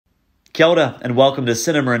Kia ora and welcome to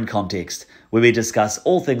Cinema in Context, where we discuss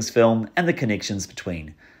all things film and the connections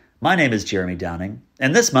between. My name is Jeremy Downing,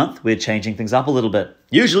 and this month we're changing things up a little bit.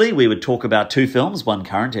 Usually we would talk about two films, one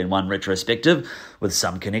current and one retrospective, with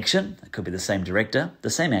some connection. It could be the same director, the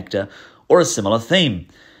same actor, or a similar theme.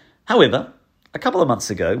 However, a couple of months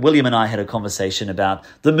ago, William and I had a conversation about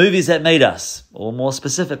the movies that made us, or more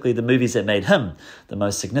specifically, the movies that made him, the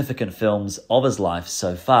most significant films of his life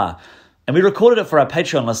so far. And we recorded it for our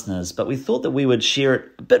Patreon listeners, but we thought that we would share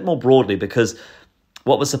it a bit more broadly because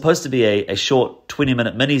what was supposed to be a short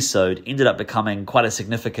 20-minute mini-sode ended up becoming quite a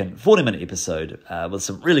significant 40-minute episode with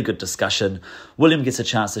some really good discussion. William gets a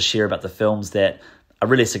chance to share about the films that are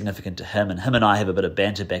really significant to him, and him and I have a bit of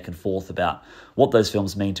banter back and forth about what those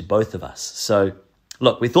films mean to both of us. So,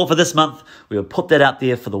 look, we thought for this month we would put that out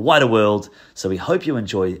there for the wider world, so we hope you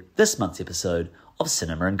enjoy this month's episode of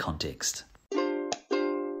Cinema in Context.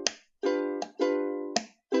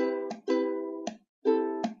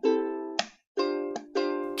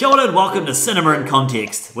 Kia ora and welcome to Cinema in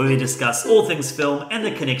Context, where we discuss all things film and the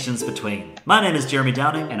connections between. My name is Jeremy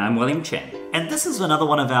Downing. And I'm William Chen. And this is another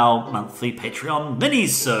one of our monthly Patreon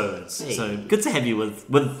mini-sodes. Hey. So good to have you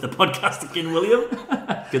with the podcast again, William.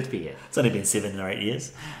 Good to be here. It's only been 7 or 8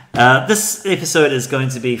 years. This episode is going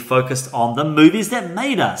to be focused on the movies that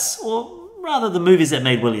made us, or rather the movies that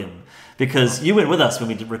made William. Because you went with us when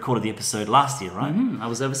we recorded the episode last year, right? I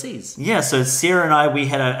was overseas. Yeah, so Sarah and I, we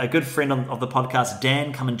had a good friend of the podcast,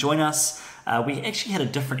 Dan, come and join us. We actually had a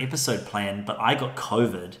different episode planned, but I got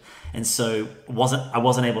COVID, and so I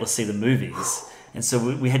wasn't able to see the movies. And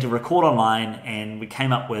so we had to record online, and we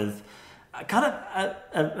came up with a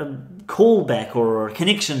callback or a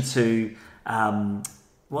connection to,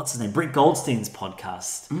 what's his name, Brett Goldstein's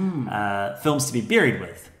podcast, Films to be Buried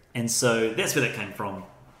With. And so that's where that came from.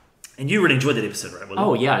 And you really enjoyed that episode, right, William?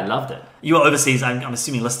 Oh, yeah, I loved it. You were overseas, I'm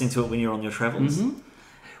assuming, listening to it when you were on your travels?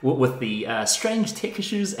 With the strange tech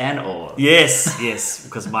issues and all. Yes,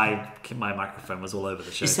 because my microphone was all over the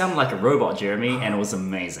show. You sounded like a robot, Jeremy, and it was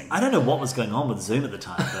amazing. I don't know what was going on with Zoom at the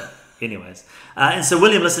time, but anyways. And so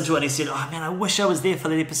William listened to it and he said, oh man, I wish I was there for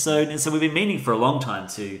that episode. And so we've been meaning for a long time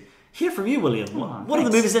to hear from you, William. What are the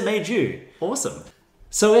movies that made you? Awesome.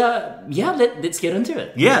 So, let's get into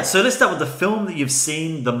it. Yeah, so let's start with the film that you've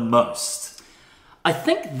seen the most. I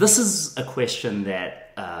think this is a question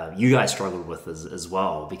that you guys struggled with as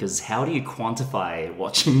well, because how do you quantify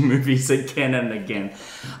watching movies again and again?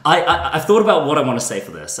 I've thought about what I want to say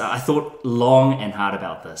for this. I thought long and hard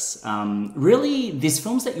about this. Really, there's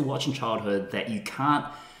films that you watch in childhood that you can't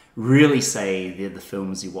really say they're the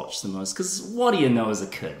films you watch the most, because what do you know as a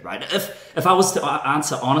kid, right? If I was to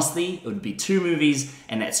answer honestly, it would be 2 movies,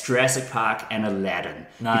 and that's Jurassic Park and Aladdin.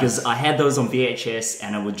 Nice. Because I had those on VHS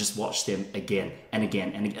and I would just watch them again and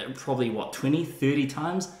again and again, probably 20, 30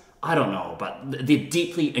 times? I don't know, but they're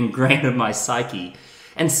deeply ingrained in my psyche.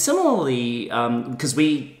 And similarly, because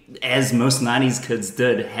we, as most 90s kids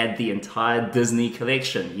did, had the entire Disney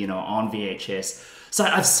collection, on VHS. So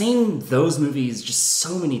I've seen those movies just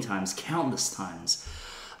so many times, countless times.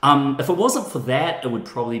 If it wasn't for that, it would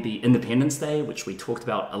probably be Independence Day, which we talked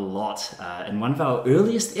about a lot in one of our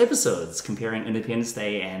earliest episodes, comparing Independence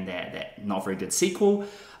Day and that not very good sequel.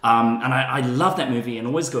 And I love that movie and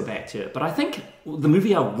always go back to it. But I think the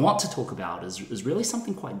movie I want to talk about is really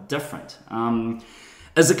something quite different.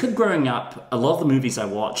 As a kid growing up, a lot of the movies I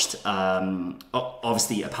watched,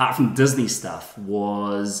 obviously apart from Disney stuff,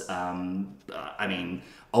 was,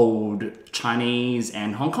 old Chinese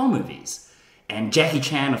and Hong Kong movies. And Jackie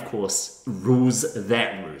Chan, of course, rules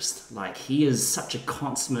that roost. Like, he is such a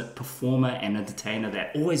consummate performer and entertainer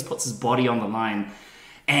that always puts his body on the line,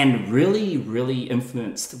 and really, really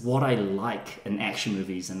influenced what I like in action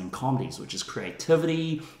movies and in comedies, which is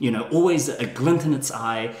creativity, always a glint in its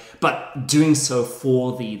eye, but doing so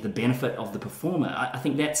for the benefit of the performer. I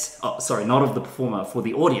think that's, not of the performer, for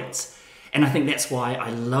the audience. And I think that's why I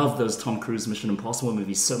love those Tom Cruise Mission Impossible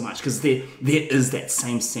movies so much, because there is that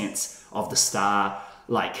same sense of the star,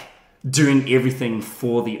 like, doing everything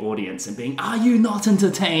for the audience and being, are you not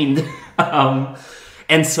entertained?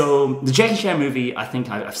 And so the Jackie Chan movie I think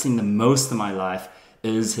I've seen the most in my life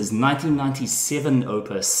is his 1997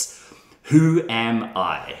 opus, Who Am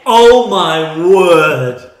I? Oh my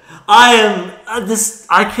word!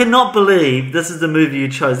 I cannot believe this is the movie you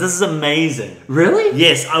chose. This is amazing. Really?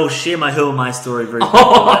 Yes, I will share my Who Am I story very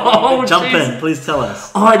quickly. Jump in, please tell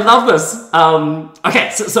us. Oh, I love this.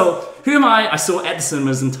 Okay, so Who Am I saw at the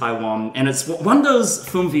cinemas in Taiwan, and it's one of those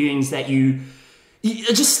film viewings that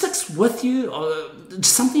it just sticks with you.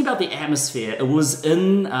 Something about the atmosphere. It was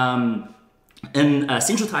in central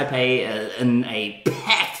Taipei, in a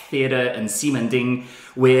packed theater in Ximending,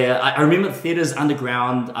 where I remember the theater's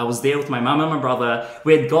underground. I was there with my mum and my brother.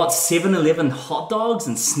 We had got 7-Eleven hot dogs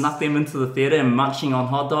and snuck them into the theater and munching on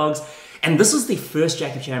hot dogs. And this was the first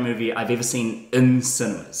Jackie Chan movie I've ever seen in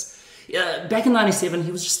cinemas. Back in 97,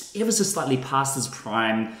 he was just ever so slightly past his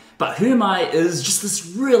prime. But Who Am I is just this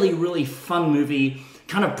really, really fun movie,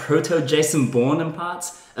 kind of proto-Jason Bourne in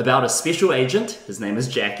parts, about a special agent, his name is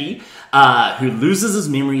Jackie, who loses his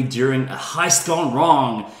memory during a heist gone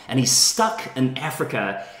wrong, and he's stuck in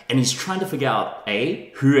Africa, and he's trying to figure out,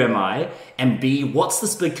 A, who am I, and B, what's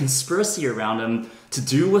this big conspiracy around him to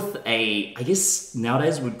do with I guess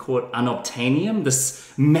nowadays we'd call it unobtainium,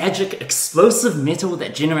 this magic explosive metal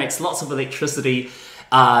that generates lots of electricity,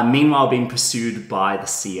 meanwhile being pursued by the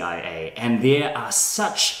CIA. And there are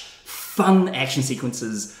such fun action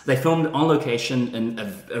sequences. They filmed on location in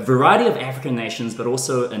a variety of African nations, but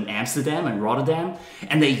also in Amsterdam and Rotterdam.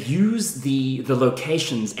 And they use the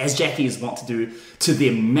locations, as Jackie is wont to do, to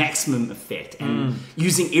their maximum effect. And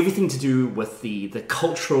using everything to do with the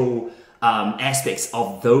cultural aspects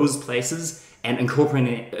of those places and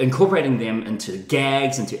incorporating them into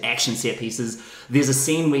gags, into action set pieces. There's a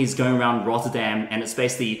scene where he's going around Rotterdam, and it's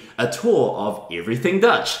basically a tour of everything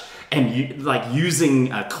Dutch. And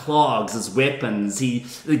using clogs as weapons. He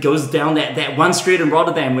goes down that one street in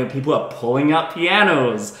Rotterdam where people are pulling up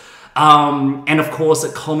pianos. And of course,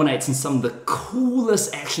 it culminates in some of the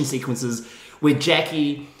coolest action sequences where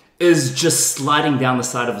Jackie is just sliding down the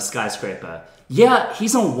side of a skyscraper. Yeah,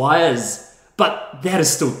 he's on wires, but that is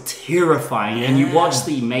still terrifying. Yeah. And you watch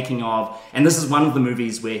the making of, and this is one of the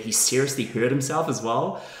movies where he seriously hurt himself as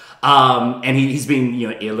well. And he's been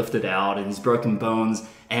airlifted out, and he's broken bones.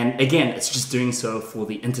 And again, it's just doing so for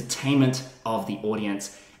the entertainment of the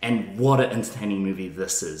audience. And what an entertaining movie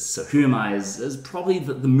this is. So Who Am I is probably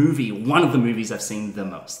one of the movies I've seen the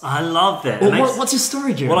most. I love that. Well, what's your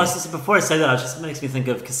story, Jeremy? Well, before I say that, it just makes me think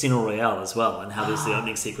of Casino Royale as well, and how there's the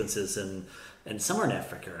opening sequences and somewhere in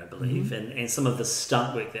Africa, I believe, and some of the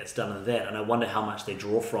stunt work that's done in that. And I wonder how much they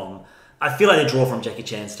draw from. I feel like they draw from Jackie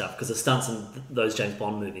Chan stuff, because the stunts in those James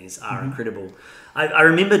Bond movies are incredible. I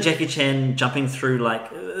remember Jackie Chan jumping through,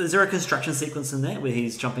 is there a construction sequence in that where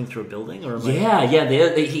he's jumping through a building?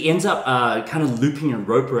 He ends up kind of looping a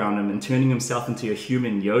rope around him and turning himself into a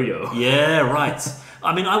human yo-yo. Yeah, right.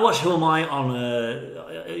 I mean, I watched Who Am I on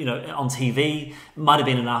on TV. Might have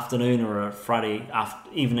been an afternoon or a Friday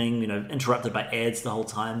evening, interrupted by ads the whole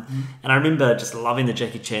time. And I remember just loving the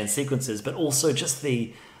Jackie Chan sequences, but also just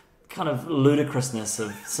the kind of ludicrousness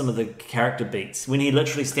of some of the character beats when he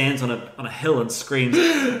literally stands on a hill and screams,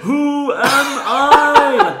 "Who am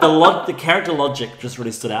I?" The character logic just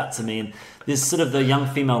really stood out to me. And there's sort of the young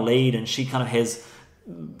female lead, and she kind of has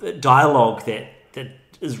dialogue that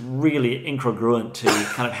is really incongruent to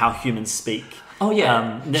kind of how humans speak. Oh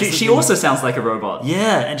yeah, she also sounds like a robot.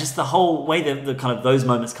 Yeah, and just the whole way that the kind of those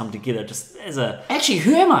moments come together, just as a actually,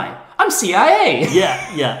 who am I? I'm CIA.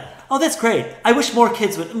 Yeah. Oh, that's great. I wish more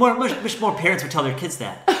parents would tell their kids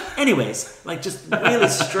that. Anyways, just really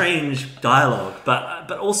strange dialogue, but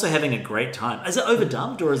also having a great time. Is it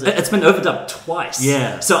overdubbed, or is it? It's been overdubbed twice.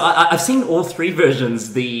 Yeah. So I've seen all three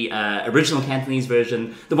versions. The original Cantonese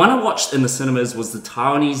version. The one I watched in the cinemas was the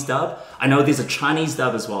Taiwanese dub. I know there's a Chinese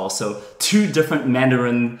dub as well. So two different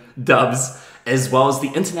Mandarin dubs, as well as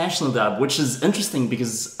the international dub, which is interesting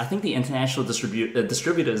because I think the international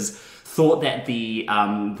distributors thought that the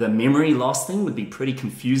memory loss thing would be pretty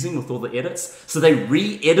confusing with all the edits, so they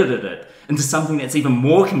re-edited it into something that's even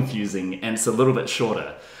more confusing, and it's a little bit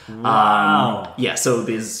shorter. Wow. So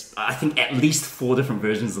there's, I think, at least 4 different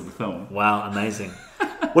versions of the film. Wow, amazing.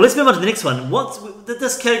 Well, let's move on to the next one.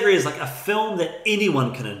 This category is a film that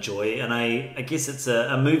anyone can enjoy, and I guess it's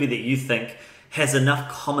a movie that you think has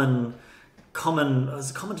enough common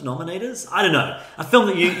denominators? I don't know. A film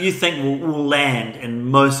that you think will land in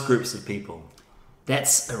most groups of people.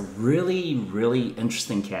 That's a really, really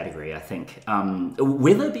interesting category, I think.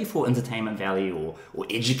 Whether it be for entertainment value or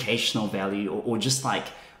educational value or just it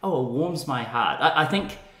warms my heart. I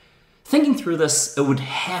think, thinking through this, it would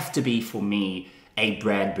have to be, for me, a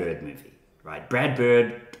Brad Bird movie, right? Brad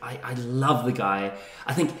Bird, I love the guy.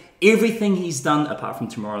 I think everything he's done, apart from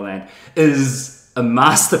Tomorrowland, is a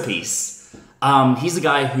masterpiece. He's a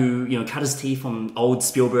guy who, cut his teeth on old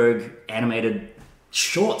Spielberg animated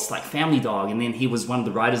shorts like Family Dog, and then he was one of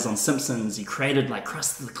the writers on Simpsons. He created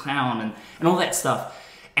Krusty the Clown and all that stuff.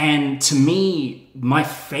 And to me, my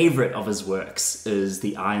favorite of his works is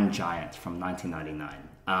The Iron Giant from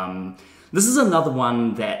 1999. This is another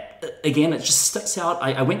one that, again, it just sticks out.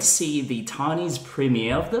 I went to see the Taiwanese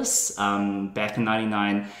premiere of this back in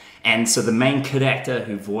 99, And so the main kid actor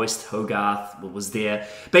who voiced Hogarth was there.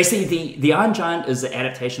 Basically, the Iron Giant is an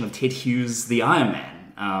adaptation of Ted Hughes' The Iron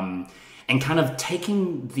Man, and kind of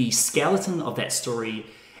taking the skeleton of that story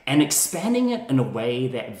and expanding it in a way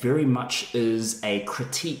that very much is a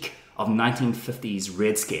critique of 1950s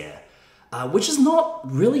Red Scare, which is not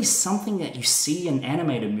really something that you see in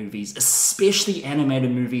animated movies, especially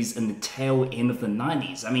animated movies in the tail end of the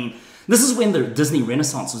 90s. I mean, this is when the Disney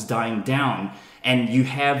Renaissance was dying down, and you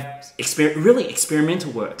have really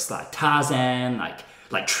experimental works like Tarzan,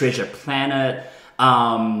 like Treasure Planet,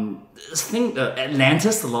 Atlantis,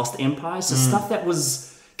 The Lost Empire, so stuff that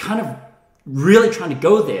was kind of really trying to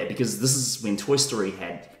go there, because this is when Toy Story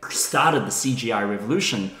had started the CGI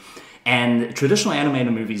revolution, and traditional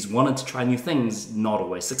animated movies wanted to try new things, not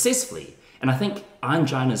always successfully. And I think Iron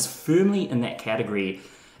Giant is firmly in that category.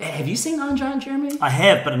 Have you seen Iron Giant, Jeremy? I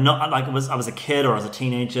have, but not like I was a kid or as a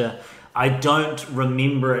teenager. I don't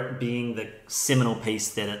remember it being the seminal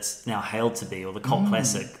piece that it's now hailed to be, or the cult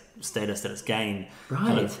classic status that it's gained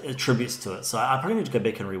kind of attributes to it. So I probably need to go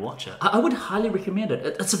back and rewatch it. I would highly recommend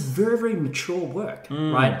it. It's a very, very mature work,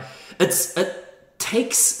 right? It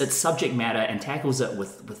takes its subject matter and tackles it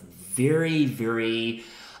with very, very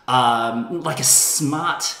like a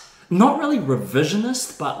smart, not really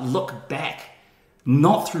revisionist, but look back,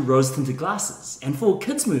 not through rose-tinted glasses. And for a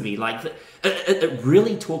kids movie, like it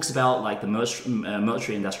really talks about like the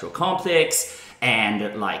military-industrial complex,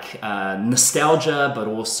 and like nostalgia, but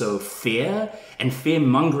also fear, and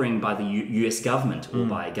fear-mongering by the US government or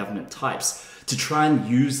by government types to try and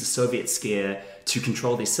use the Soviet scare to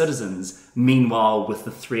control their citizens, meanwhile with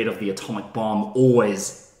the threat of the atomic bomb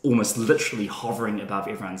always almost literally hovering above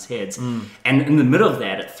everyone's heads. And in the middle of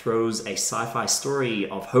that, it throws a sci-fi story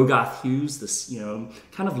of Hogarth Hughes, this,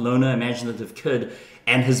 kind of loner, imaginative kid,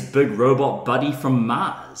 and his big robot buddy from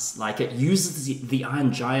Mars. Like, it uses the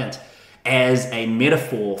Iron Giant as a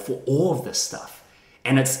metaphor for all of this stuff.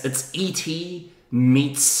 And it's E.T.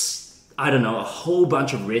 meets, I don't know, a whole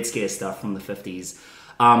bunch of Red Scare stuff from the 50s,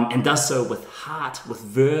 and does so with heart, with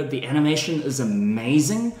verve. The animation is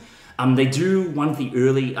amazing. They do one of the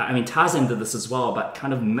early, Tarzan did this as well, but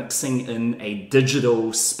kind of mixing in a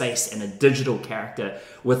digital space and a digital character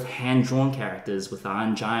with hand-drawn characters, with the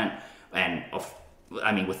Iron Giant, and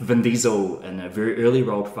with Vin Diesel in a very early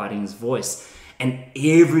role providing his voice. And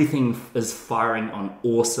everything is firing on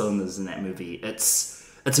all cylinders in that movie. It's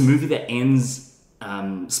a movie that ends,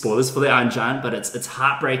 spoilers for the Iron Giant, but it's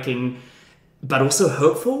heartbreaking, but also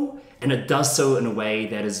hopeful. And it does so in a way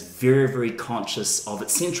that is very, very conscious of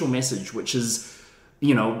its central message, which is,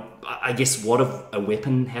 I guess, what if a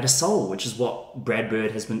weapon had a soul, which is what Brad Bird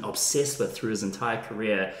has been obsessed with through his entire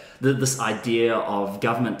career. This idea of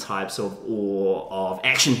government types or of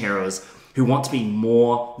action heroes who want to be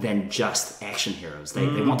more than just action heroes. They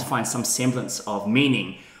want to find some semblance of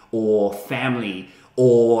meaning or family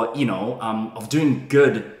or, of doing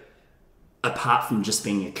good apart from just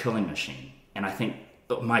being a killing machine. And I think,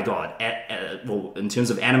 oh my God, in terms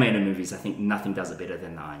of animated movies, I think nothing does it better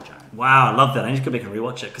than The Iron Giant. Wow, I love that. I need to go back and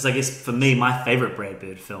rewatch it, because I guess for me, my favorite Brad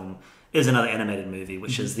Bird film is another animated movie,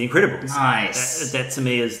 which is The Incredibles. Nice. That to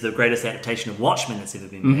me is the greatest adaptation of Watchmen that's ever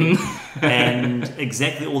been made. And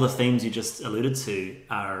exactly all the themes you just alluded to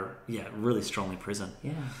are, really strongly present.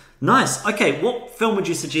 Yeah. Nice. Okay, what film would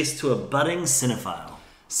you suggest to a budding cinephile?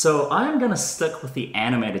 So I'm going to stick with the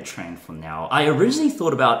animated train for now. I originally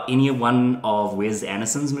thought about any one of Wes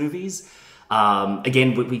Anderson's movies.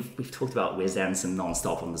 Again, we've talked about Wes Anderson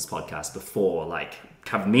nonstop on this podcast before, like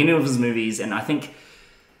covered many of his movies, and I think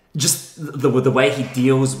just the way he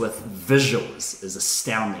deals with visuals is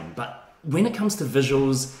astounding. But when it comes to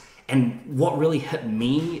visuals, and what really hit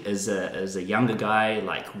me as a younger guy,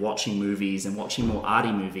 like watching movies and watching more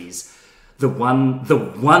arty movies, the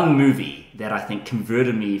one movie that I think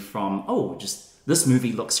converted me from, just this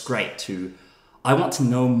movie looks great, to I want to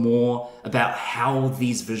know more about how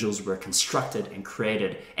these visuals were constructed and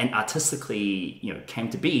created and artistically, came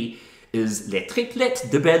to be, is Les Triplettes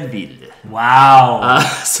de Belleville. Wow.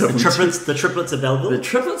 So the triplets of Belleville? The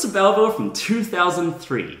Triplets of Belleville from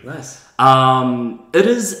 2003. Nice. It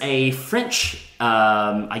is a French,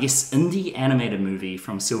 indie animated movie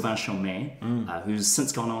from Sylvain Chomet, who's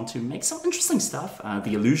since gone on to make some interesting stuff.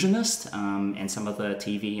 The Illusionist, and some other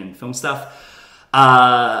TV and film stuff.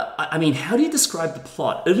 How do you describe the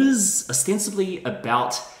plot? It is ostensibly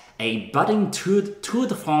about a budding Tour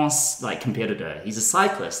de France competitor. He's a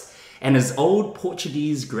cyclist. And his old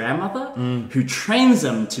Portuguese grandmother, who trains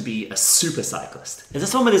him to be a super cyclist. Is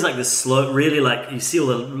this one where there's this slow, really you see all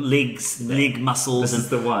the leg muscles? This is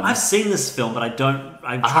the one. I've seen this film, but I'm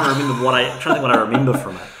trying to remember what I remember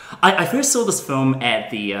from it. I first saw this film at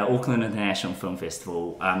the Auckland International Film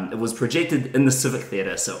Festival. It was projected in the Civic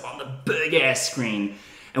Theatre, so on the big ass screen,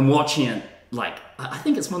 and watching it, like, I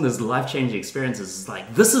think it's one of those life-changing experiences.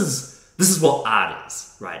 Like, this is what art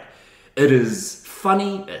is, right? It is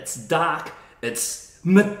funny, it's dark, it's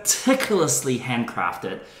meticulously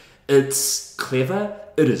handcrafted, it's clever,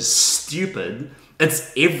 it is stupid,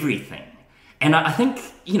 it's everything. And I think,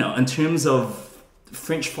 you know, in terms of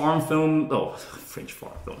French foreign films,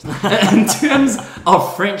 in terms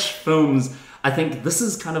of French films, I think this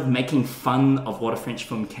is kind of making fun of what a French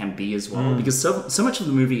film can be as well, because so much of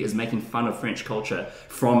the movie is making fun of French culture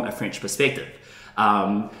from a French perspective.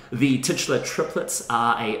 The titular triplets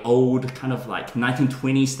are a old kind of like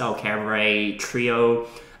 1920s style cabaret trio.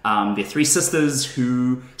 They're three sisters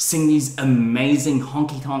who sing these amazing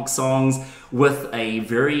honky-tonk songs with a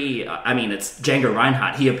very, it's Django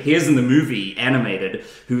Reinhardt. He appears in the movie animated,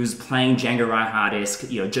 who's playing Django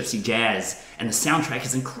Reinhardt-esque, you know, gypsy jazz, and the soundtrack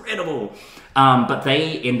is incredible. But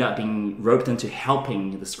they end up being roped into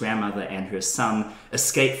helping this grandmother and her son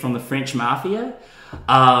escape from the French mafia.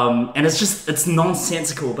 And it's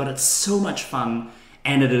nonsensical, but it's so much fun,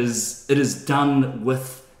 and it is done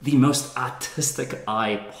with the most artistic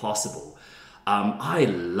eye possible. I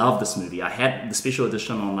love this movie. I had the special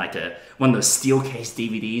edition on like one of those steel case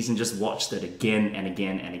DVDs and just watched it again and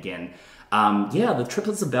again and again. The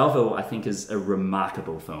Triplets of Belleville, I think, is a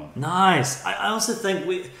remarkable film. Nice. I also think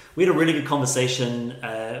we had a really good conversation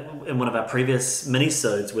in one of our previous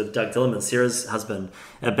minisodes with Doug Dillerman, Sarah's husband,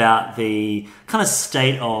 about the kind of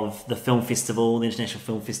state of the film festival, the International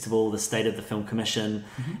Film Festival, the state of the Film Commission.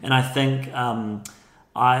 Mm-hmm. And I think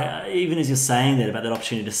even as you're saying that about that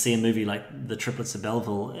opportunity to see a movie like The Triplets of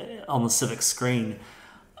Belleville on the Civic screen,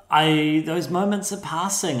 those moments are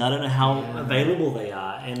passing. I don't know how available they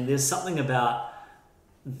are, and there's something about.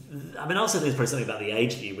 I mean, I also think there's probably something about the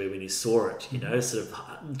age that you were when you saw it. You know, sort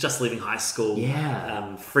of just leaving high school,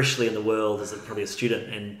 freshly in the world as probably a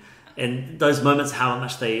student, and those moments, how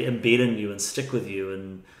much they embed in you and stick with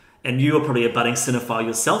you, and you were probably a budding cinephile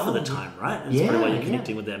yourself at the time, right? That's probably why you're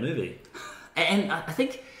connecting with that movie. And I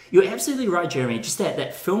think you're absolutely right, Jeremy. Just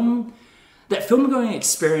that film going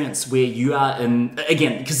experience where you are in,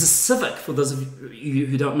 again, because the Civic, for those of you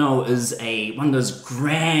who don't know, is one of those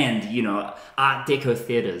grand, you know, Art Deco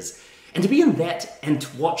theaters. And to be in that and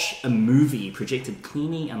to watch a movie projected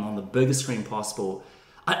cleanly and on the biggest screen possible,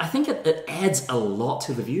 I think it adds a lot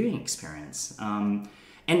to the viewing experience.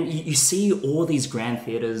 And you see all these grand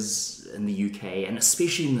theaters in the UK, and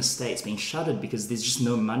especially in the States, being shuttered because there's just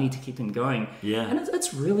no money to keep them going. Yeah. And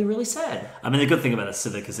it's really, really sad. I mean, the good thing about a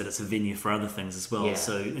Civic is that it's a venue for other things as well. Yeah.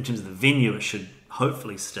 So in terms of the venue, it should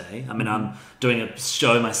hopefully stay. I mean, I'm doing a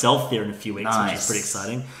show myself there in a few weeks, which is pretty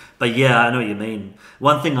exciting. But yeah, I know what you mean.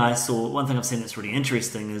 One thing I've seen that's really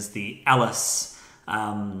interesting is the Alice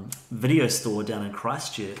video store down in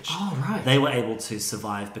Christchurch. Oh, right. They were able to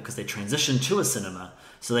survive because they transitioned to a cinema.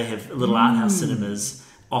 So they have little art house cinemas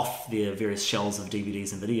off their various shelves of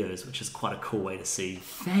DVDs and videos, which is quite a cool way to see.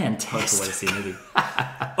 Fantastic. Cool way to see a movie.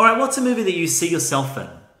 All right, what's a movie that you see yourself in,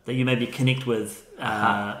 that you maybe connect with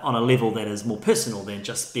on a level that is more personal than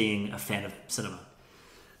just being a fan of cinema?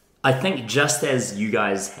 I think just as you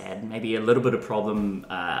guys had maybe a little bit of problem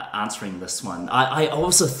answering this one, I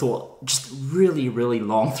also thought just really, really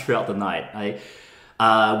long throughout the night.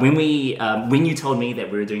 When you told me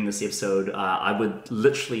that we were doing this episode, I would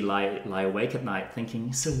literally lie awake at night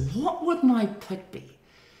thinking, so what would my pick be?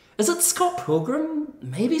 Is it Scott Pilgrim?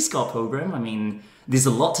 Maybe Scott Pilgrim. I mean, there's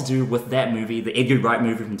a lot to do with that movie, the Edgar Wright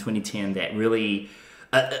movie from 2010, that really...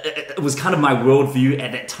 it was kind of my worldview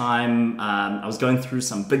at that time. I was going through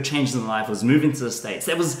some big changes in life. I was moving to the States.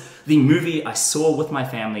 That was the movie I saw with my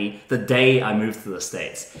family the day I moved to the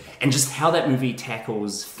States. And just how that movie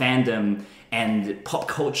tackles fandom and pop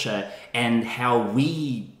culture, and how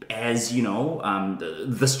we, as you know,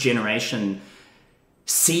 this generation,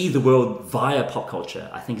 see the world via pop culture,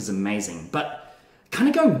 I think is amazing. But kind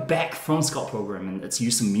of going back from Scott Pilgrim and its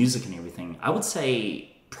use of music and everything, I would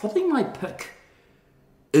say probably my pick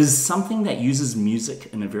is something that uses music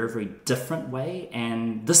in a very, very different way.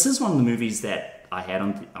 And this is one of the movies that I had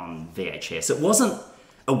on VHS. It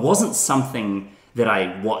wasn't something that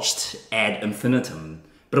I watched ad infinitum,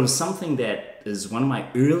 but it was something that is one of my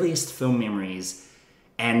earliest film memories,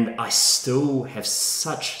 and I still have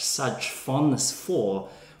such fondness for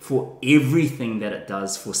everything that it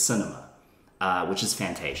does for cinema, which is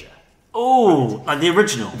Fantasia. Oh, like the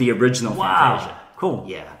original? The original Fantasia. Cool.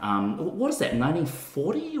 Yeah. What is that,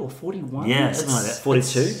 1940 or 41? Yeah, something like that.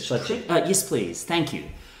 42? Should I check? Yes, please. Thank you.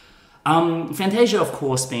 Fantasia, of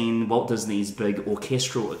course, being Walt Disney's big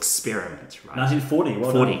orchestral experiment, right? 1940.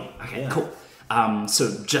 Well 40. done. Okay, Yeah. cool.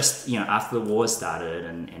 So just, after the war started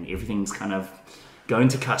and everything's kind of going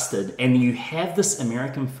to custard, and you have this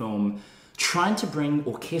American film trying to bring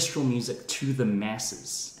orchestral music to the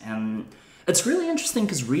masses. And it's really interesting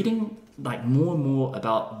because reading like more and more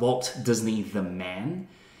about Walt Disney, the man,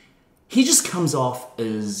 he just comes off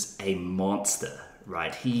as a monster,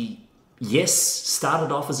 right? He, yes,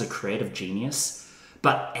 started off as a creative genius,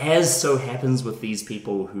 but as so happens with these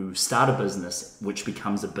people who start a business which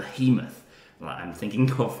becomes a behemoth, like I'm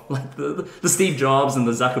thinking of like the Steve Jobs and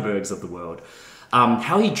the Zuckerbergs of the world,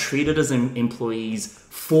 how he treated his employees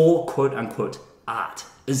for quote-unquote art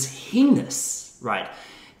is heinous, right?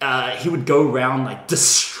 He would go around like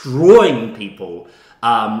destroying people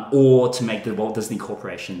or to make the Walt Disney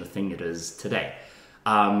Corporation the thing it is today.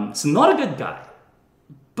 So not a good guy.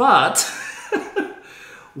 But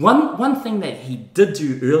one thing that he did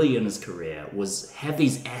do early in his career was have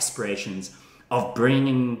these aspirations of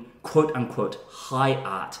bringing quote-unquote high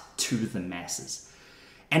art to the masses.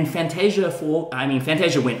 And Fantasia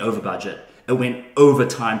went over budget. It went over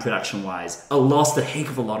time production-wise. It lost a heck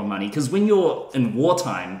of a lot of money because when you're in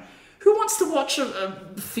wartime, who wants to watch a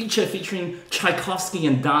feature featuring Tchaikovsky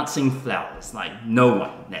and dancing flowers? Like, no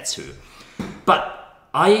one. That's who. But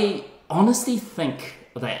I honestly think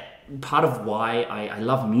that part of why I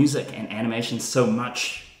love music and animation so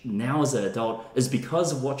much now as an adult is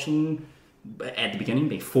because of watching, at the beginning,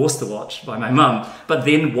 being forced to watch by my mum, but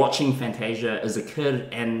then watching Fantasia as a kid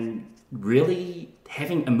and really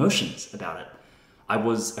having emotions about it. I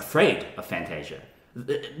was afraid of Fantasia.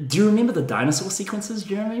 Do you remember the dinosaur sequences,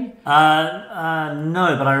 Jeremy?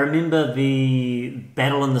 No, but I remember the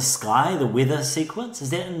battle in the sky, the weather sequence. Is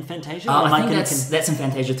that in Fantasia? I think that's in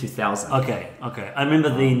Fantasia 2000. Okay. I remember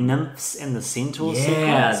the nymphs and the centaurs sequence.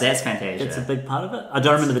 Yeah, that's Fantasia. It's a big part of it. I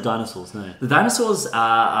don't remember the dinosaurs, no. The dinosaurs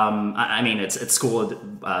are, it's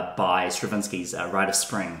scored by Stravinsky's Rite of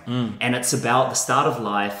Spring. And it's about the start of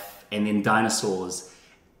life and then dinosaurs.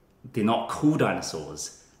 They're not cool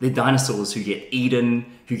dinosaurs. They're dinosaurs who get eaten,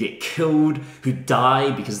 who get killed, who die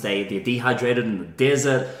because they're dehydrated in the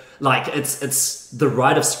desert. Like, it's the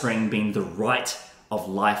rite of spring being the rite of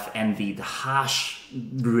life and the harsh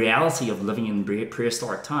reality of living in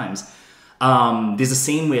prehistoric times. There's a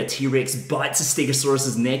scene where T-Rex bites a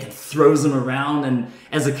Stegosaurus's neck and throws him around, and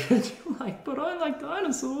as a kid, you're like, but I like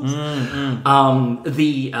dinosaurs.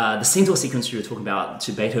 The centaur sequence you were talking about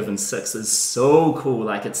to Beethoven 6 is so cool.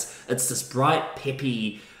 Like, it's this bright,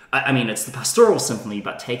 peppy... it's the Pastoral Symphony,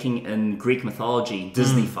 but taking in Greek mythology,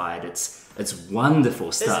 Disney-fied. It's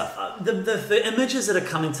wonderful stuff. The images that are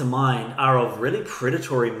coming to mind are of really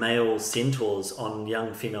predatory male centaurs on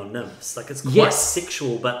young female nymphs. Like, it's quite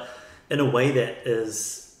sexual, but in a way that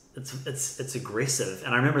is it's aggressive.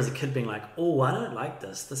 And I remember as a kid being like, oh, I don't like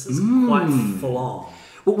this. This is quite full on.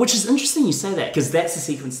 Well, which is interesting you say that, because that's a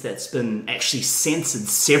sequence that's been actually censored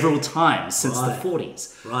several times since the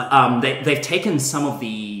 40s. Right. They've taken some of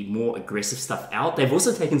the more aggressive stuff out. They've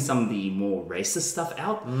also taken some of the more racist stuff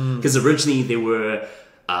out, because originally there were,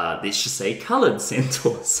 let's just say, coloured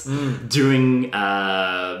centaurs doing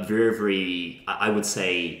very, very, I would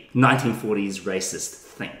say, 1940s racist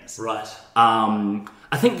things. Right.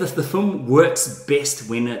 I think the film works best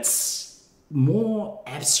when it's more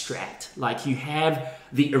abstract. Like, you have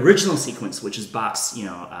the original sequence, which is Bach's,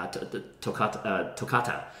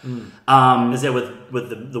 toccata. Is that with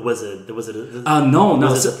the wizard? The wizard. No.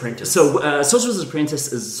 Wizard's Apprentice. So, Sorcerer's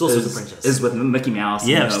Apprentice is with Mickey Mouse.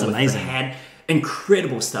 Yeah, it's amazing. Had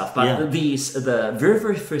incredible stuff, but the very,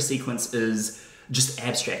 very first sequence is just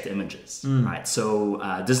abstract images, right? So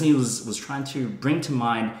Disney was trying to bring to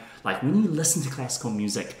mind, like, when you listen to classical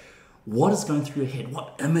music, what is going through your head?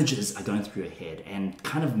 What images are going through your head? And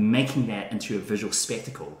kind of making that into a visual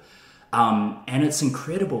spectacle. And it's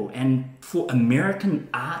incredible. And for American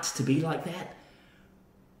art to be like that,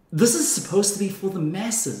 this is supposed to be for the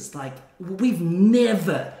masses. Like, we've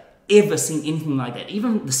never, ever seen anything like that.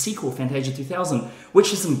 Even the sequel, Fantasia 2000, which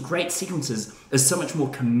has some great sequences, is so much more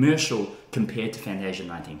commercial compared to Fantasia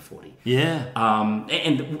 1940. Yeah.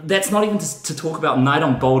 And that's not even to talk about Night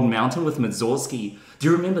on Bald Mountain with Mussorgsky. Do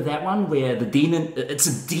you remember that one where the demon, it's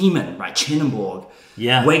a demon, right, Chenenborg,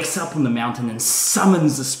 wakes up on the mountain and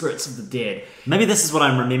summons the spirits of the dead? Maybe this is what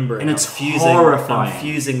I'm remembering. And it's horrifying. I'm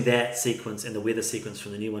fusing that sequence and the weather sequence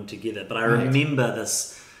from the new one together. But I remember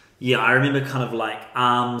this, I remember kind of like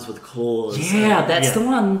arms with claws. Yeah, that's the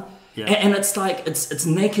one. Yeah. And it's like, it's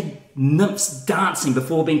naked nymphs dancing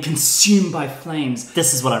before being consumed by flames.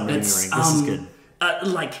 This is what I'm remembering. This is good.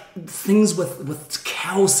 like things with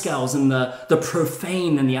cow skulls and the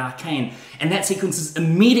profane and the arcane. And that sequence is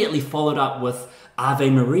immediately followed up with Ave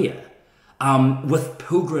Maria, with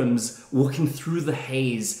pilgrims walking through the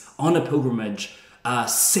haze on a pilgrimage,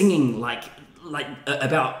 singing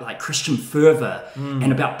about Christian fervor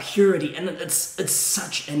and about purity, and it's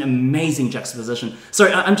such an amazing juxtaposition.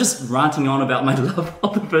 Sorry, I'm just ranting on about my love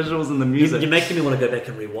of the visuals and the music. You're making me want to go back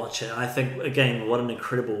and rewatch it. I think, again, what an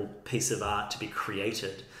incredible piece of art to be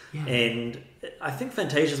created. Yeah. And I think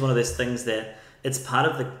Fantasia is one of those things that it's part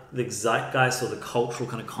of the zeitgeist or the cultural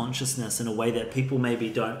kind of consciousness in a way that people maybe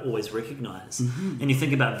don't always recognize. And you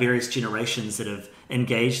think about various generations that have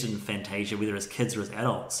engaged in Fantasia, whether as kids or as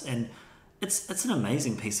adults, and it's an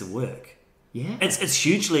amazing piece of work. Yeah, it's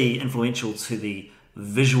hugely influential to the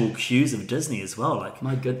visual cues of Disney as well. Like,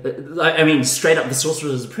 my good, I mean, straight up The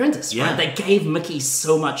Sorcerer's Apprentice. Yeah, right? They gave Mickey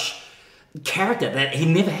so much character that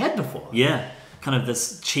he never had before. Yeah, kind of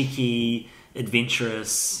this cheeky,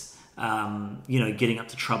 adventurous, getting up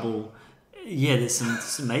to trouble. Yeah, there's some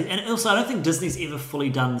amazing, and also I don't think Disney's ever fully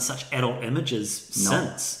done such adult images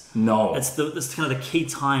since. No, it's kind of the key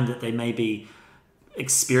time that they maybe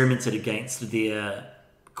experimented against their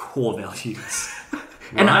core values.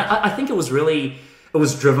 And I think it was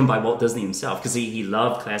driven by Walt Disney himself, because he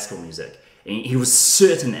loved classical music. And he was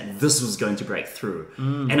certain that this was going to break through.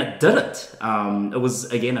 And it didn't. It was,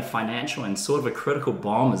 again, a financial and sort of a critical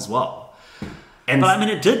bomb as well. But I mean,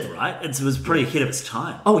 it did, right? It was pretty ahead of its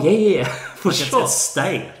time. Oh, yeah. For sure. It's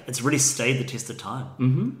stayed. It's really stayed the test of time.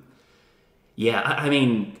 Mm-hmm. Yeah, I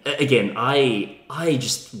mean, again, I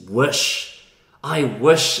just wish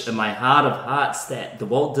in my heart of hearts that the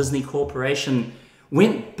Walt Disney Corporation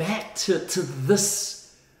went back to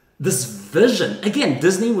this vision. Again,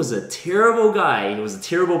 Disney was a terrible guy. He was a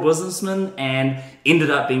terrible businessman and ended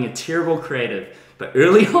up being a terrible creative. But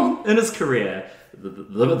early on in his career,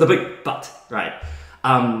 the big but, right?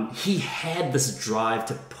 He had this drive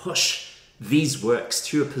to push these works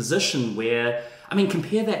to a position where, I mean,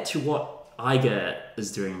 compare that to what Iger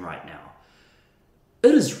is doing right now.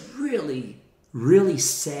 It is really, really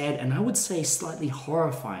sad, and I would say slightly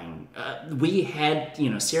horrifying. We had,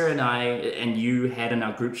 Sarah and I and you had in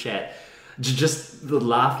our group chat just the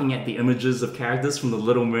laughing at the images of characters from The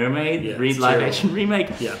Little Mermaid, live action remake.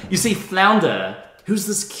 Yeah. You see Flounder, who's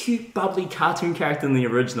this cute, bubbly cartoon character in the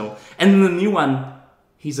original, and in the new one,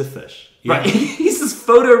 he's a fish. Yeah. Right? He's this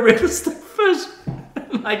photorealistic fish.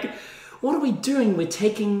 Like, what are we doing? We're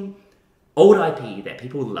taking old IP that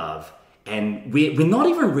people love, and we're not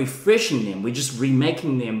even refreshing them. We're just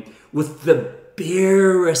remaking them with the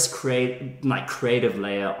barest creative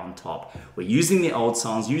layer on top. We're using the old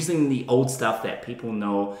songs, using the old stuff that people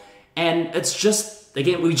know, and it's just,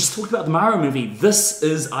 again, we just talked about the Mario movie. This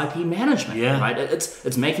is IP management, right?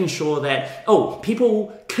 It's making sure that,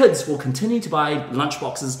 kids will continue to buy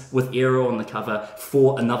lunchboxes with Aero on the cover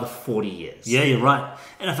for another 40 years. Yeah, you're right.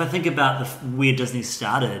 And if I think about where Disney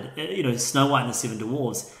started, Snow White and the Seven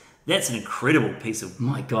Dwarfs, that's an incredible piece of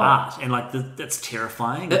art. And that's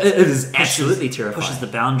terrifying. It is absolutely terrifying. Pushes the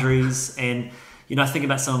boundaries. And, I think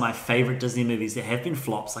about some of my favorite Disney movies that have been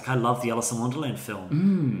flops. Like, I love the Alice in Wonderland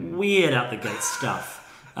film. Weird out the gate stuff.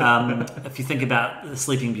 If you think about the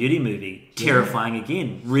Sleeping Beauty movie, terrifying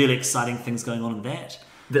again. Really exciting things going on in that.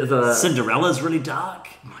 The Cinderella's really dark.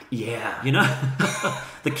 Yeah.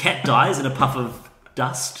 The cat dies in a puff of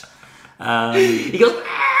dust. He goes,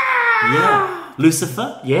 yeah.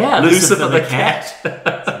 Lucifer? Yeah, Lucifer the cat.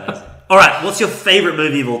 That's amazing. All right, what's your favorite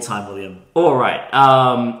movie of all time, William? All right.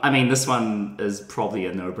 I mean, this one is probably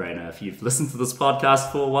a no-brainer if you've listened to this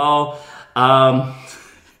podcast for a while.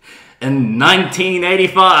 In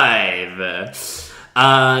 1985,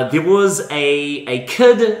 there was a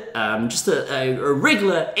kid, just a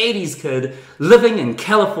regular 80s kid, living in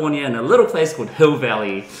California in a little place called Hill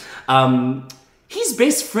Valley. He's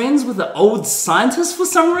best friends with an old scientist for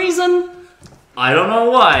some reason. I don't know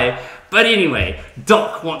why. But anyway,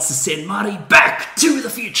 Doc wants to send Marty back to the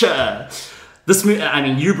future. This movie, I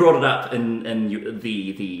mean, you brought it up in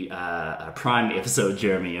the Prime episode,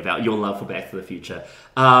 Jeremy, about your love for Back to the Future.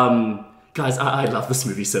 Guys, I love this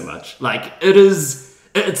movie so much. Like,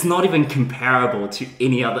 it's not even comparable to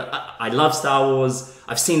any other. I love Star Wars.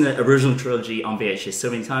 I've seen the original trilogy on VHS so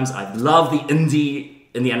many times. I've loved the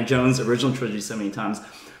Indiana Jones original trilogy so many times.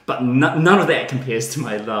 But none of that compares to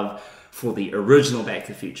my love for the original Back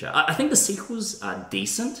to the Future. I think the sequels are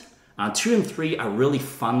decent. 2 and 3 are really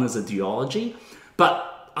fun as a duology.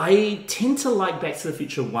 But I tend to like Back to the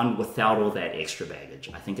Future 1 without all that extra baggage.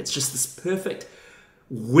 I think it's just this perfect,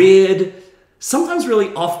 weird, sometimes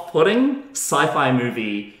really off-putting sci-fi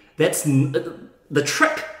movie that's the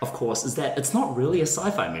trick, of course, is that it's not really a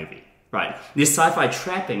sci-fi movie. Right, there's sci-fi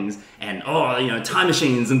trappings and time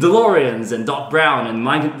machines and DeLoreans and Doc Brown and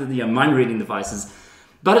mind reading devices,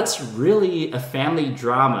 but it's really a family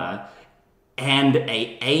drama and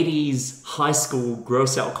a 80s high school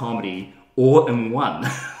gross out comedy all in one.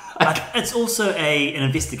 It's also an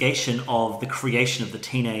investigation of the creation of the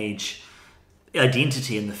teenage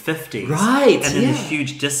identity in the 50s, right? And then the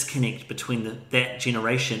huge disconnect between that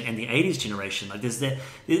generation and the 80s generation. Like there's that.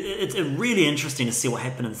 It's really interesting to see what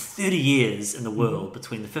happened in 30 years in the world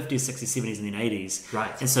between the 50s, 60s, 70s, and the 80s.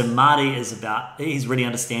 Right. And so Marty he's really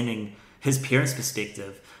understanding his parents'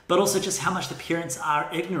 perspective, but also just how much the parents are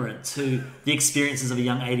ignorant to the experiences of a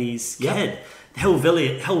young 80s kid. Hill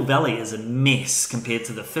Valley is a mess compared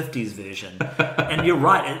to the 50s version. And you're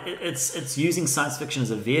right, it's using science fiction as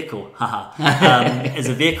a vehicle, as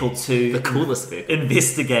a vehicle to the coolest vehicle.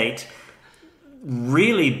 Investigate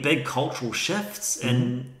really big cultural shifts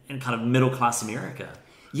in kind of middle-class America.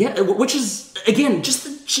 Yeah, which is, again, just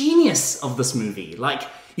the genius of this movie. Like,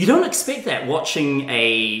 you don't expect that watching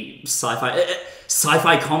a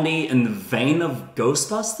sci-fi comedy in the vein of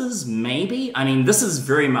Ghostbusters, maybe? I mean, this is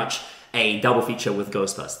very much a double feature with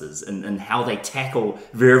Ghostbusters and how they tackle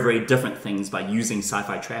very, very different things by using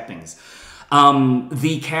sci-fi trappings.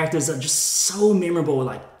 The characters are just so memorable.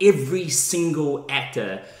 Like, every single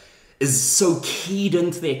actor is so keyed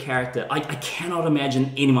into their character. I cannot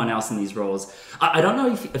imagine anyone else in these roles. I don't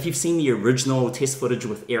know if you've seen the original test footage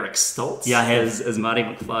with Eric Stoltz as Marty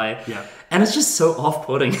McFly. Yeah. And it's just so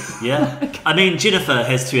off-putting. Yeah. I mean, Jennifer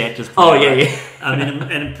has two actors. I mean,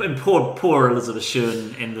 and poor Elizabeth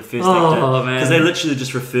Shue in the first actor. Oh, man. Because they literally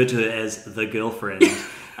just refer to her as the girlfriend.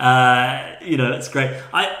 It's great.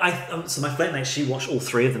 So my flatmate, she watched all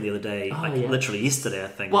three of them the other day, literally yesterday, I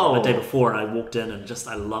think, the day before, and I walked in and just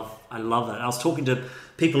I love it. I was talking to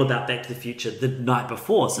people about Back to the Future the night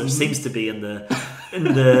before, so it seems to be in the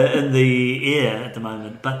air at the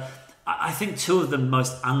moment. But I think two of the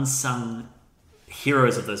most unsung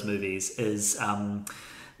heroes of those movies is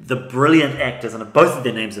the brilliant actors, and both of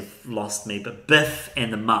their names have lost me, but Biff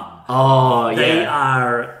and the mum. Oh, yeah. They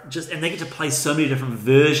are just, and they get to play so many different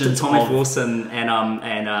versions. Tommy Wilson and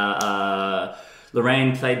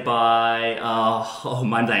Lorraine, played by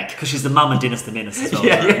mind blank, because she's the mum and Dennis the Menace as well.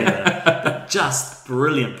 But just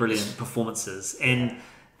brilliant performances, and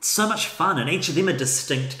so much fun, and each of them are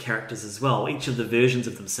distinct characters as well. Each of the versions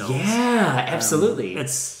of themselves. Yeah, absolutely.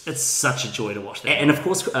 It's such a joy to watch that. And of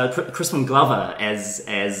course, Crispin Glover as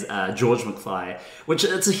George McFly, which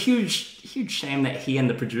it's a huge shame that he and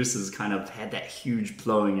the producers kind of had that huge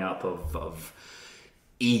blowing up of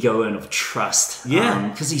ego and of trust. Yeah,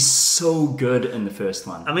 because he's so good in the first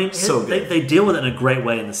one. I mean, so good. They deal with it in a great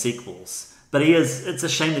way in the sequels. But it's a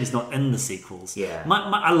shame that he's not in the sequels. Yeah.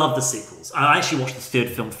 I love the sequels. I actually watched the third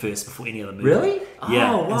film first before any other movie. Really?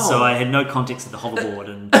 Yeah. Oh, wow. And so I had no context of the hoverboard.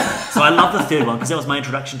 And so I love the third one because that was my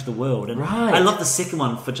introduction to the world. And I love the second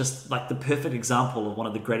one for just like the perfect example of one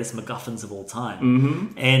of the greatest MacGuffins of all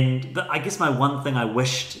time. But I guess my one thing I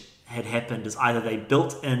wished had happened is either they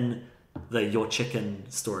built in the Your Chicken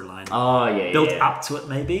storyline. Built up to it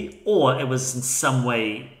maybe. Or it was in some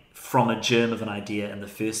way from a germ of an idea in the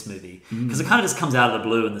first movie, because it kind of just comes out of the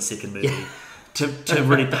blue in the second movie to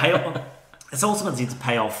really pay off. It's ultimately to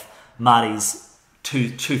pay off Marty's two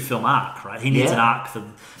film arc, right? He needs an arc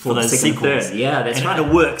for those sequels. Yeah, that's right. And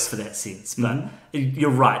it works for that sense. But you're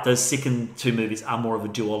right; those second two movies are more of a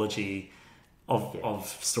duology of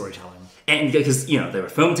storytelling. And because they were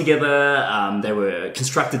filmed together, they were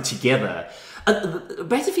constructed together. Back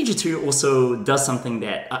to the Future 2 also does something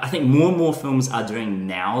that I think more and more films are doing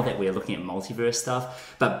now that we're looking at multiverse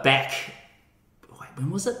stuff. But back,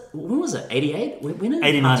 when was it? 88? When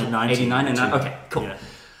 89 and 90. 89 and 90. Okay, cool. Yeah.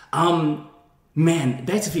 Man,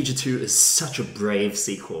 Back to the Future 2 is such a brave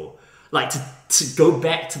sequel. Like, to go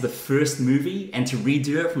back to the first movie and to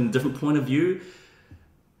redo it from a different point of view,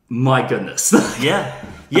 my goodness. So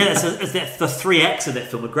the three acts of that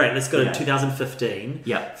film are great. Let's go to 2015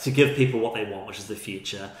 to give people what they want, which is the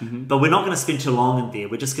future. But we're not going to spend too long in there.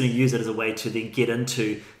 We're just going to use it as a way to then get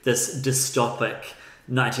into this dystopic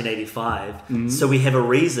 1985. So we have a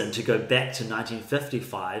reason to go back to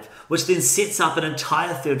 1955, which then sets up an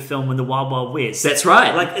entire third film in the Wild Wild West. That's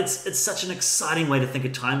right. Like it's such an exciting way to think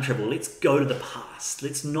of time travel. Let's go to the past.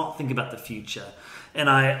 Let's not think about the future. And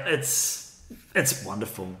it's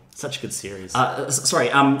wonderful. Such a good series.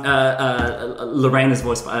 Lorraine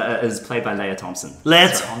is played by Leah Thompson.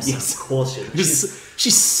 Thompson, yes, of course.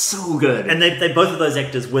 She's so good. And they both of those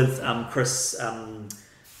actors with Chris.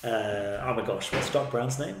 Oh my gosh, what's Doc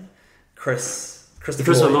Brown's name?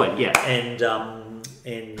 Christopher Lloyd. Yeah. And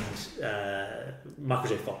Michael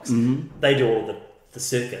J. Fox. They do all the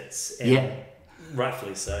circuits, and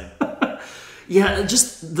rightfully so. Yeah,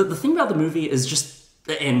 just the thing about the movie is just,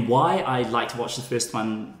 and why I like to watch the first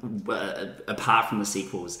one apart from the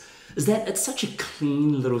sequels, is that it's such a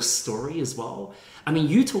clean little story as well. I mean,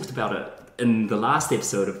 you talked about it in the last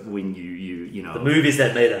episode of when you know... The movies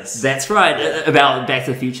that made us. That's right, about Back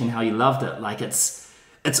to the Future and how you loved it. Like, it's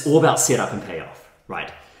all about setup and payoff,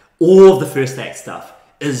 right? All of the first act stuff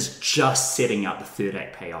is just setting up the third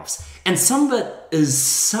act payoffs. And some of it is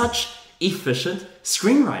such efficient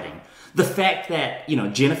screenwriting. The fact that, you know,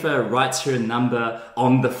 Jennifer writes her number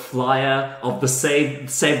on the flyer of the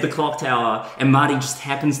Save the Clock Tower, and Marty just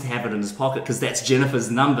happens to have it in his pocket because that's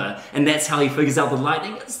Jennifer's number, and that's how he figures out the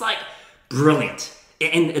lightning. It's like brilliant.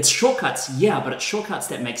 And it's shortcuts, but it's shortcuts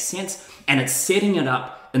that make sense, and it's setting it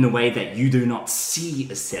up in a way that you do not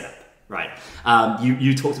see a setup. Right.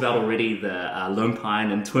 You talked about already the Lone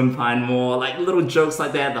Pine and Twin Pine more, like little jokes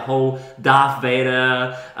like that, the whole Darth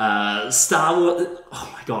Vader, Star Wars.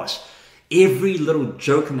 Oh my gosh. Every little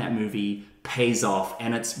joke in that movie pays off,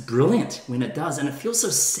 and it's brilliant when it does, and it feels so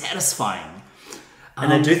satisfying.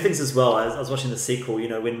 And they do things as well. I was watching the sequel, you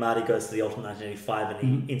know, when Marty goes to the alternate 1985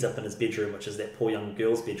 and he ends up in his bedroom, which is that poor young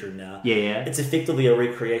girl's bedroom now. Yeah. It's effectively a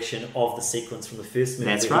recreation of the sequence from the first movie.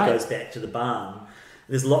 That's where right. He goes back to the barn.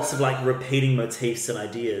 There's lots of like repeating motifs and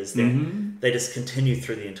ideas that they just continue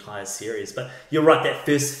through the entire series. But you're right, that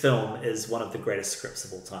first film is one of the greatest scripts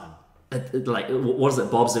of all time. Like, what is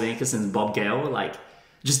it, Bob Zemeckis and Bob Gale? Like,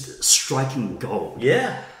 just striking gold.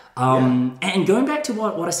 Yeah. And going back to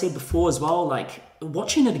what I said before as well, like,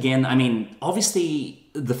 watching it again, I mean, obviously,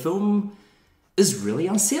 the film is really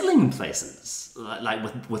unsettling in places. Like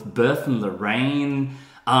with Beth and Lorraine,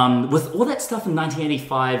 with all that stuff in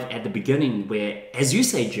 1985 at the beginning where, as you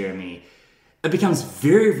say, Jeremy, it becomes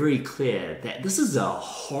very, very clear that this is a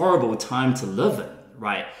horrible time to live in,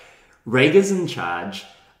 right? Reagan's in charge.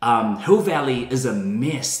 Hill Valley is a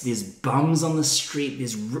mess. There's bums on the street.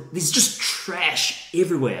 There's just trash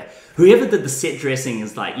everywhere. Whoever did the set dressing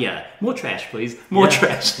is like, more trash, please. More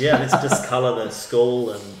trash. Let's discolor the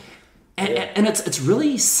school and it's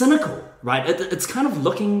really cynical, right? It's kind of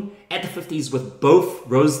looking at the 50s with both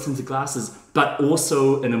rose-tinted glasses, but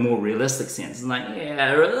also in a more realistic sense. And like,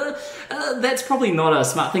 that's probably not a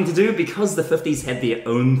smart thing to do because the 50s had their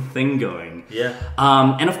own thing going. Yeah.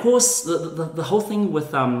 And of course, the whole thing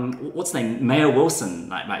with, what's his name, Mayor Wilson,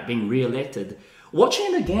 like being re-elected.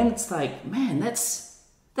 Watching it again, it's like, man, that's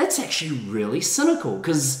actually really cynical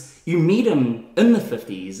because you meet him in the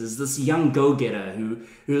 50s as this young go-getter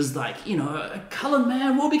who's like, you know, a colored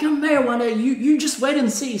man will become mayor one day. You just wait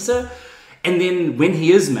and see, sir. And then when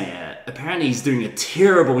he is mayor, apparently he's doing a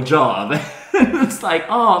terrible job. It's like,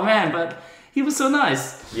 oh man, but he was so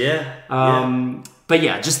nice. Yeah. But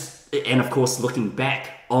yeah, just, and of course, looking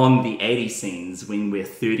back on the 80s scenes when we're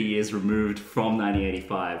 30 years removed from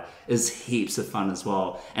 1985 is heaps of fun as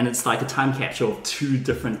well. And it's like a time capsule of two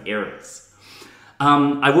different eras.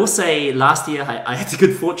 I will say last year I had the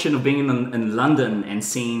good fortune of being in London and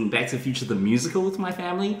seeing Back to the Future the musical with my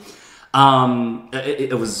family.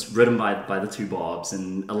 It was written by the two Bobs,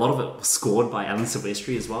 and a lot of it was scored by Alan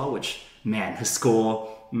Silvestri as well, which, man, his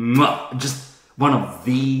score, just one of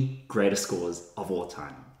the greatest scores of all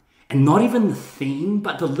time. And not even the theme,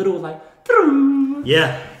 but the little like,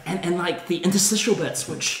 and like the interstitial bits,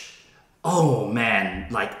 which, oh man,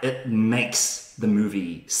 like it makes the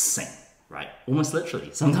movie sing. Right, almost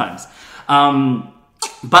literally sometimes.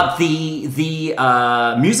 But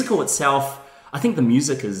the musical itself, I think the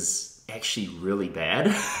music is actually really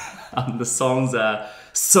bad. The songs are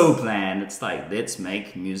so bland. It's like, let's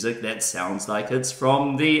make music that sounds like it's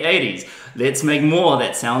from the 80s. Let's make more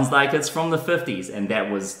that sounds like it's from the 50s. And that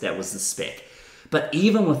was the spec. But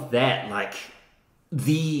even with that, like,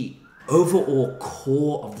 the overall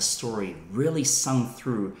core of the story really sung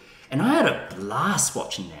through. And I had a blast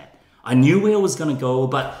watching that. I knew where it was going to go,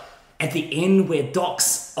 but at the end where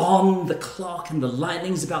Doc's on the clock and the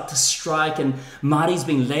lightning's about to strike and Marty's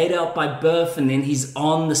being laid out by Biff and then he's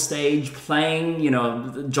on the stage playing, you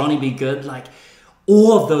know, Johnny Be Good, like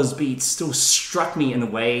all of those beats still struck me in a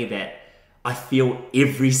way that I feel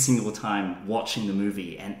every single time watching the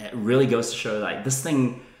movie. And it really goes to show like this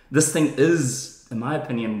thing is, in my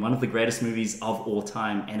opinion, one of the greatest movies of all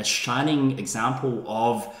time and a shining example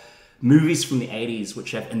of movies from the 80s which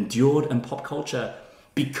have endured in pop culture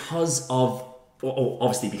because of,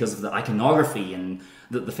 obviously because of the iconography and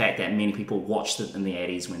the fact that many people watched it in the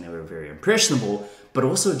 80s when they were very impressionable, but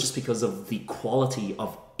also just because of the quality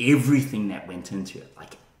of everything that went into it,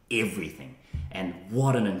 like everything. And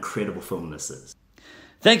what an incredible film this is.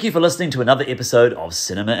 Thank you for listening to another episode of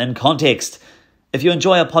Cinema in Context. If you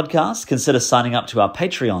enjoy our podcast, consider signing up to our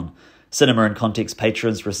Patreon. Cinema in Context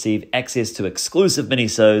patrons receive access to exclusive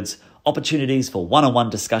minisodes, opportunities for one-on-one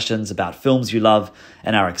discussions about films you love,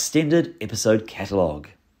 and our extended episode catalogue.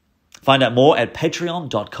 Find out more at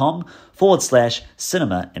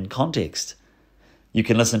patreon.com/cinema in context. You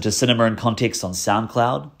can listen to Cinema in Context on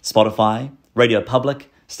SoundCloud, Spotify, Radio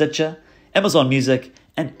Public, Stitcher, Amazon Music,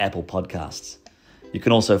 and Apple Podcasts. You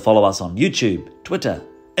can also follow us on YouTube, Twitter,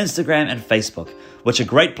 Instagram, and Facebook, which are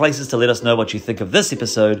great places to let us know what you think of this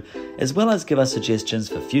episode, as well as give us suggestions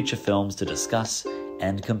for future films to discuss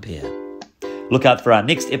and compare. Look out for our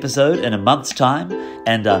next episode in a month's time,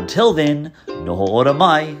 and until then, noho ora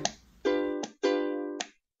mai.